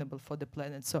sustainable for the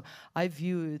planet. So I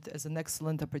view it as an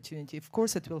excellent opportunity. Of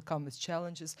course, it will come with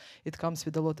challenges. It comes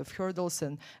with a lot of hurdles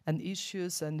and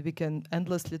issues, and we can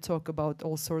endlessly talk about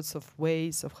all sorts of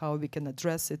ways of how we can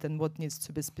address it and what needs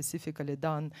to be specifically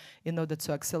done in order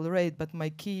to accelerate. But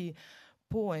my key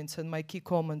points and my key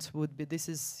comments would be this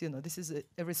is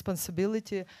a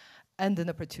responsibility and an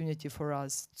opportunity for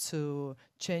us to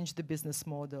change the business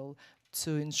model,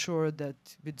 to ensure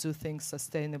that we do things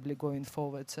sustainably going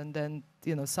forward. And then,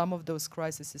 some of those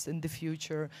crises in the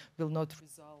future will not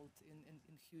result in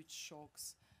huge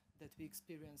shocks that we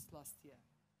experienced last year.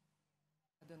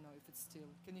 I don't know if it's still...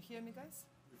 Can you hear me, guys?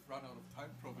 We've run out of time,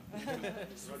 probably.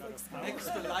 Next,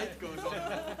 the light goes on. No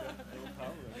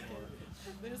power anymore.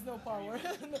 There is no power,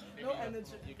 no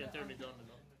energy. You can turn it on and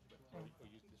off.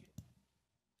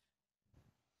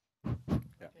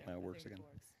 Yeah, now it works again.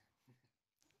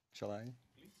 Shall I?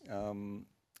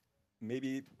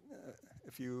 Maybe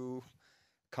a few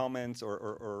comments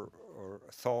or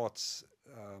thoughts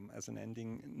as an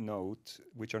ending note,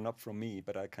 which are not from me,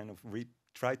 but I kind of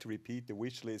try to repeat the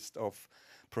wish list of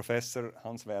Professor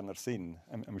Hans-Werner Sinn.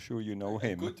 I'm sure you know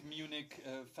him. A good Munich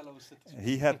fellow citizen.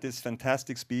 He had this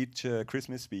fantastic speech,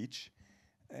 Christmas speech,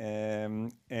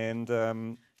 and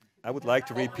I would like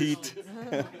to repeat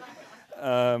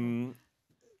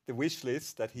the wish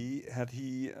list that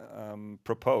he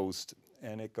proposed,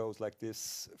 and it goes like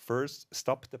this. First,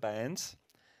 stop the bans,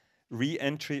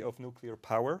 re-entry of nuclear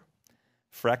power,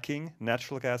 fracking,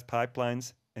 natural gas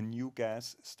pipelines, and new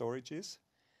gas storages,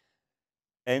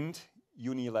 end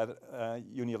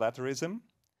unilateralism,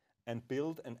 and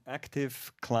build an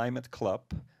active climate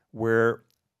club where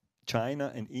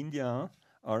China and India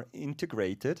are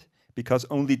integrated, because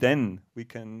only then we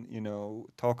can,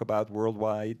 talk about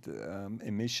worldwide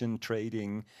emission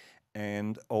trading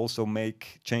and also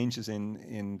make changes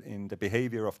in the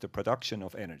behavior of the production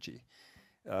of energy.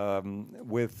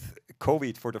 With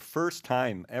COVID, for the first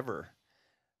time ever,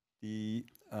 the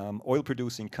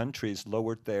oil-producing countries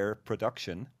lowered their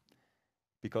production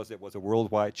because there was a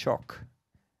worldwide shock.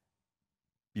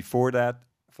 Before that,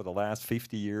 for the last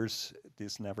 50 years,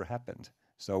 this never happened.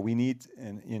 So we need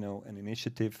an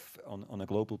initiative on a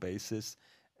global basis,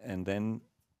 and then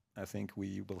I think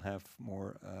we will have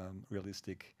more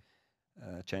realistic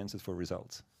chances for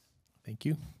results. Thank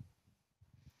you.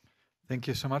 Thank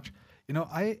you so much.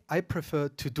 I prefer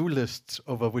to-do lists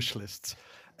over wish lists.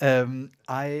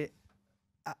 I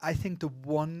think the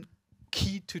one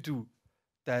key to-do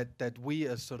that we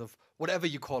as sort of, whatever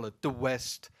you call it, the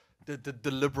West,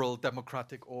 the liberal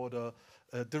democratic order,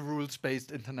 the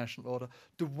rules-based international order,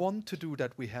 the one to-do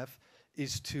that we have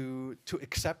is to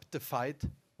accept the fight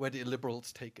where the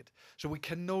liberals take it. So we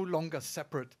can no longer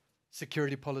separate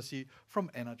security policy from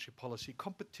energy policy,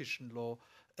 competition law,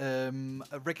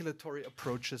 regulatory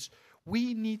approaches.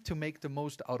 We need to make the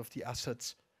most out of the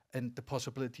assets and the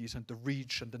possibilities and the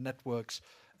reach and the networks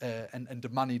and the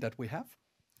money that we have.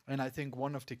 And I think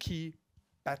one of the key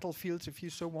battlefields, if you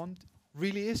so want,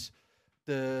 really is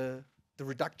the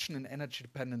reduction in energy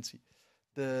dependency.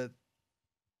 The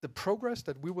progress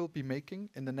that we will be making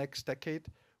in the next decade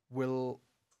will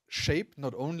shape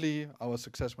not only our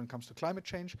success when it comes to climate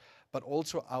change, but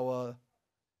also our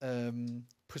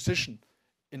position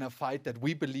in a fight that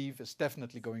we believe is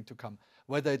definitely going to come.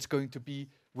 Whether it's going to be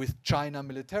with China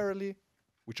militarily,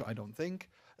 which I don't think,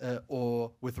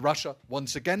 or with Russia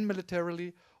once again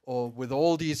militarily, or with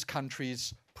all these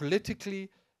countries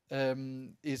politically,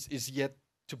 is yet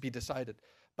to be decided.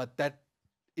 But that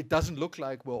it doesn't look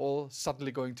like we're all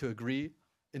suddenly going to agree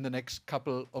in the next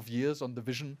couple of years on the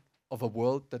vision of a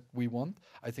world that we want,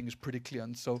 I think is pretty clear.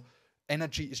 And so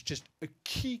energy is just a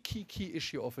key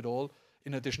issue of it all,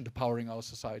 in addition to powering our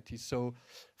society. So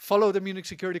follow the Munich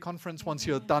Security Conference. Once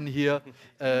you're done here,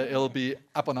 it'll be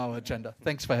up on our agenda.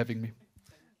 Thanks for having me.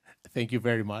 Thank you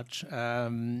very much. I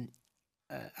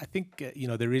think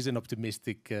there is an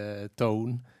optimistic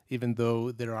tone, even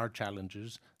though there are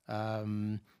challenges.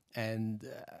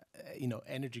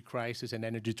 Energy crisis and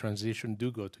energy transition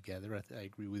do go together. I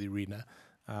agree with Irina.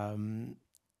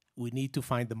 We need to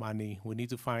find the money. We need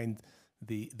to find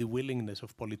the willingness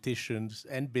of politicians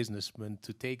and businessmen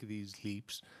to take these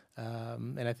leaps.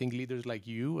 And I think leaders like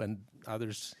you and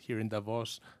others here in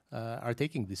Davos are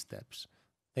taking these steps.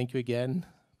 Thank you again,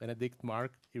 Benedikt,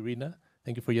 Mark, Irina.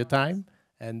 Thank you for your time.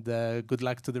 And good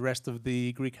luck to the rest of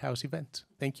the Greek House event.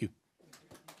 Thank you.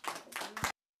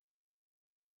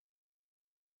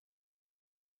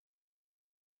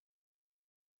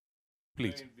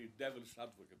 Please. Playing the devil's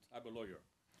advocate. I'm a lawyer.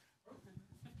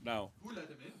 Now. Who let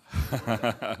him in?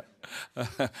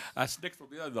 I sneaked from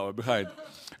the other door behind.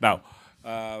 Now,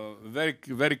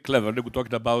 very cleverly, we're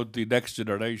talking about the next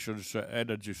generation's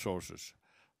energy sources.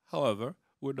 However,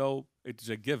 we know it is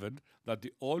a given that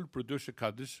the oil-producing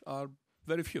countries are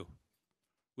very few,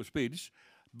 which means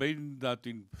that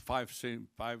in five,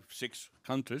 6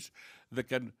 countries, they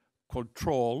can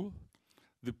control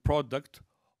the product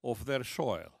of their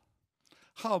soil.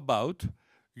 How about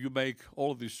you make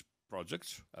all these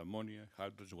projects, ammonia,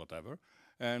 hydrogen, whatever,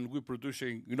 and we're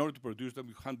producing, in order to produce them,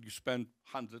 you spend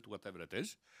 100, whatever it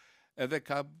is, and they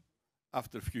come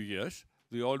after a few years,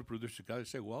 the oil producing guys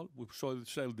say, well, we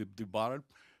sell the barrel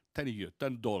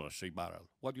 $10 a barrel.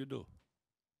 What do you do?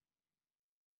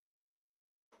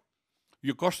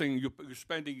 You're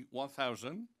spending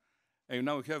 1,000, and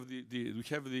now we have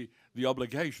the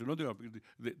obligation, not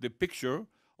the picture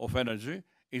of energy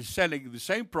in selling the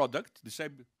same product, the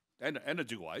same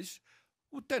energy-wise,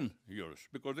 with €10,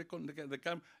 because they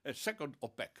come a second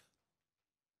OPEC,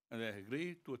 and they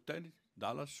agree to $10,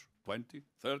 20,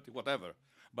 30, whatever,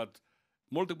 but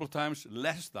multiple times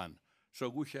less than. So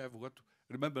we have what?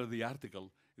 Remember the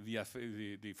article, the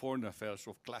foreign affairs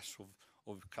of class of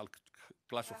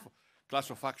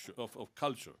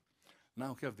culture.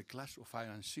 Now we have the class of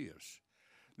financiers.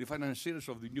 The financiers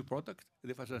of the new product,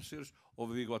 the financiers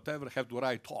of the whatever have to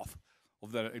write off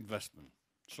of their investment.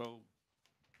 So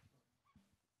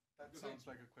that sounds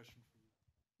like a question for you.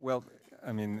 Well,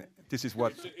 I mean, this is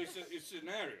what. It's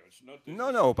scenario. It's not.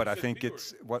 No, but I think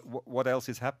it's what else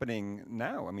is happening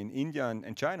now. I mean, India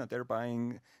and China, they're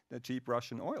buying the cheap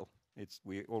Russian oil.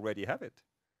 We already have it.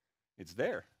 It's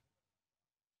there.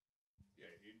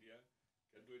 Yeah, India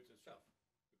can do it itself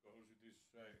because it is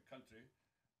a country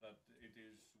that it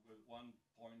is with 1.3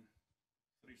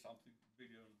 something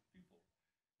billion people,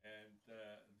 and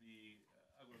I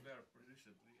was there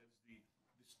recently. It's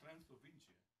the strength of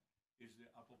India is the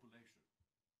population,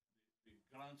 the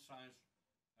grand size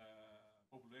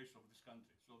population of this country.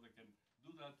 So they can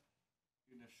do that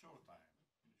in a short time,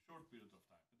 in a short period of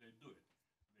time. They do it.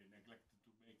 They neglected to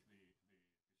make the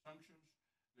sanctions.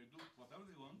 They do whatever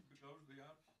they want because they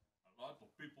are a lot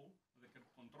of people. They can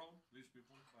control these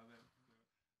people by their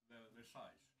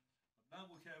size. But now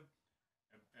we have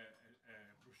a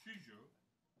procedure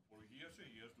for years and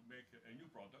years to make a new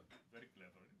product, very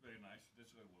clever, very nice.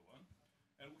 That's what we want.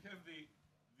 And we have the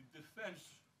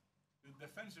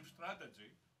defensive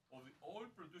strategy of the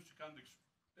oil-producing countries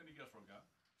 10 years from now,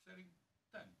 selling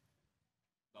 $10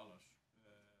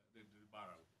 the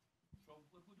barrel. So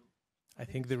what we do? I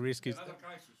think the risk is another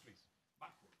crisis,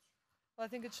 backwards. Well, I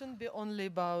think it shouldn't be only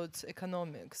about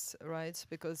economics, right?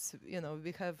 Because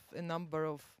we have a number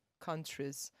of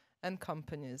countries and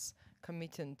companies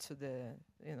committing to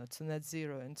to net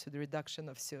zero and to the reduction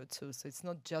of CO2. So it's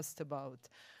not just about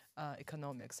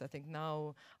economics. I think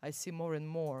now I see more and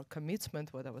more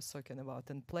commitment, what I was talking about,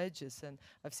 and pledges. And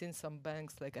I've seen some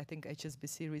banks, like I think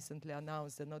HSBC recently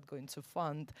announced they're not going to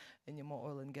fund any more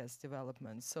oil and gas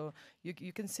development. So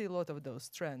you can see a lot of those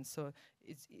trends. So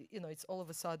it's all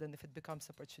of a sudden, if it becomes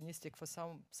opportunistic for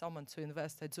someone to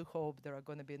invest, I do hope there are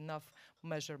going to be enough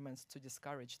measurements to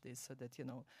discourage this, so that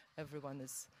everyone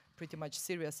is pretty much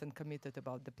serious and committed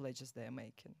about the pledges they are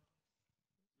making.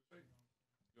 Very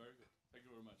good. Thank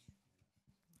you very much.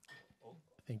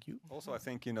 Thank you. Also, I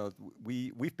think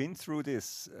we've been through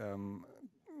this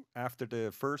after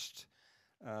the first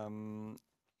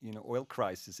oil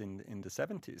crisis in the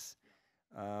 70s.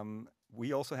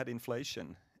 We also had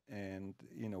inflation, and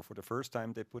for the first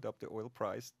time they put up the oil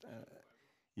price.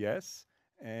 Yes,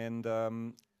 and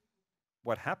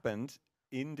what happened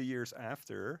in the years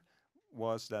after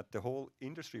was that the whole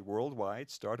industry worldwide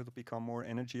started to become more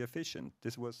energy efficient.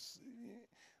 This was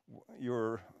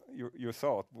your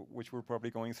thought, which we're probably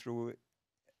going through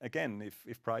again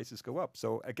if prices go up.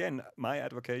 So again, my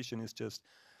advocation is just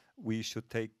we should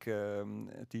take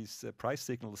these price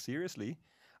signals seriously.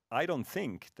 I don't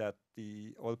think that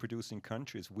the oil-producing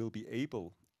countries will be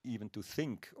able even to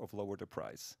think of lower the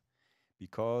price,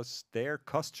 because their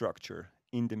cost structure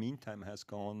in the meantime has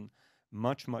gone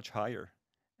much, much higher.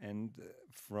 And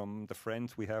from the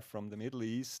friends we have from the Middle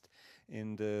East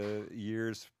in the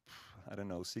years, I don't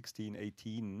know, 16,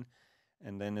 18,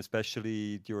 and then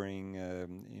especially during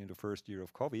the first year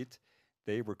of COVID,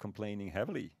 they were complaining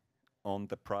heavily on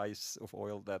the price of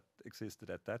oil that existed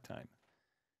at that time,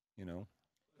 you know.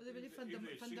 But I believe if they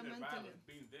see the fundamentally, barrels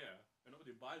being there and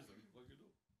nobody buys them, what do you do?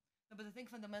 no, but I think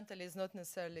fundamentally is not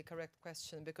necessarily a correct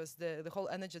question, because the whole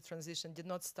energy transition did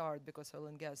not start because oil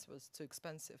and gas was too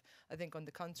expensive. I think on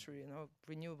the contrary,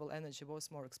 renewable energy was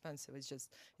more expensive. It's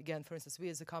just, again, for instance, we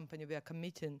as a company, we are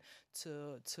committing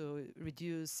to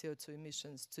reduce CO2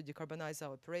 emissions, to decarbonize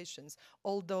our operations,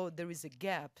 although there is a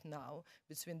gap now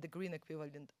between the green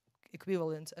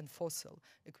equivalent and fossil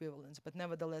equivalent. But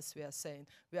nevertheless, we are saying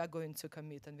we are going to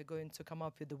commit, and we're going to come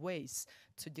up with the ways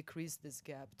to decrease this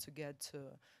gap, to get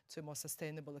to more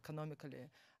sustainable economically,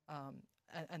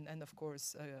 and of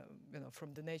course,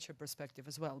 from the nature perspective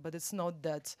as well. But it's not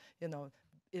that,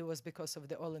 it was because of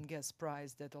the oil and gas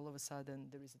price that all of a sudden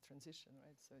there is a transition,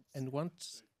 right? So and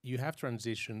once you have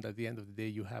transitioned, at the end of the day,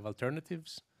 you have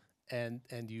alternatives,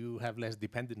 and you have less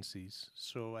dependencies.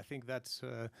 So I think that's,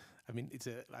 I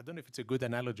don't know if it's a good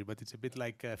analogy, but it's a bit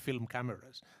like film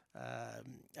cameras.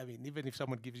 Even if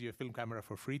someone gives you a film camera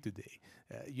for free today,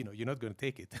 you're not going to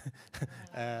take it.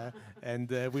 And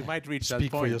we might reach that point.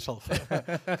 Speak for yourself.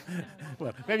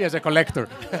 Well, maybe as a collector.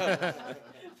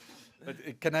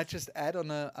 But can I just add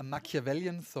on a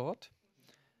Machiavellian thought?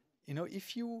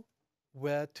 If you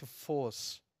were to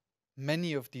force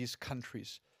many of these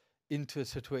countries into a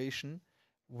situation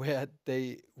where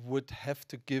they would have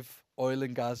to give oil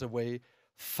and gas away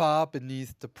far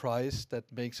beneath the price that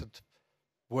makes it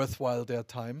worthwhile their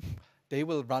time, they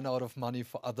will run out of money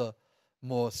for other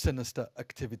more sinister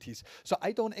activities. So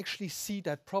I don't actually see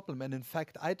that problem, and in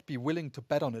fact I'd be willing to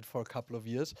bet on it for a couple of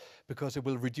years, because it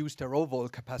will reduce their overall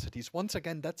capacities. Once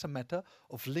again, that's a matter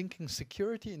of linking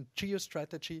security and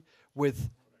geostrategy with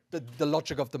the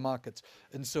logic of the markets.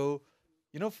 And so,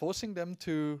 forcing them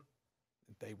to,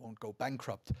 they won't go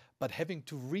bankrupt, but having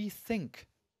to rethink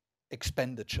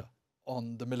expenditure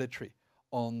on the military,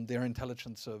 on their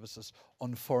intelligence services,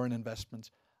 on foreign investments,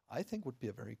 I think would be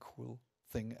a very cool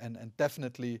thing, and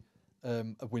definitely a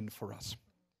win for us.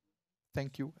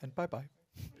 Thank you, and bye-bye.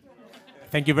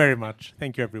 Thank you very much.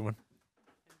 Thank you, everyone.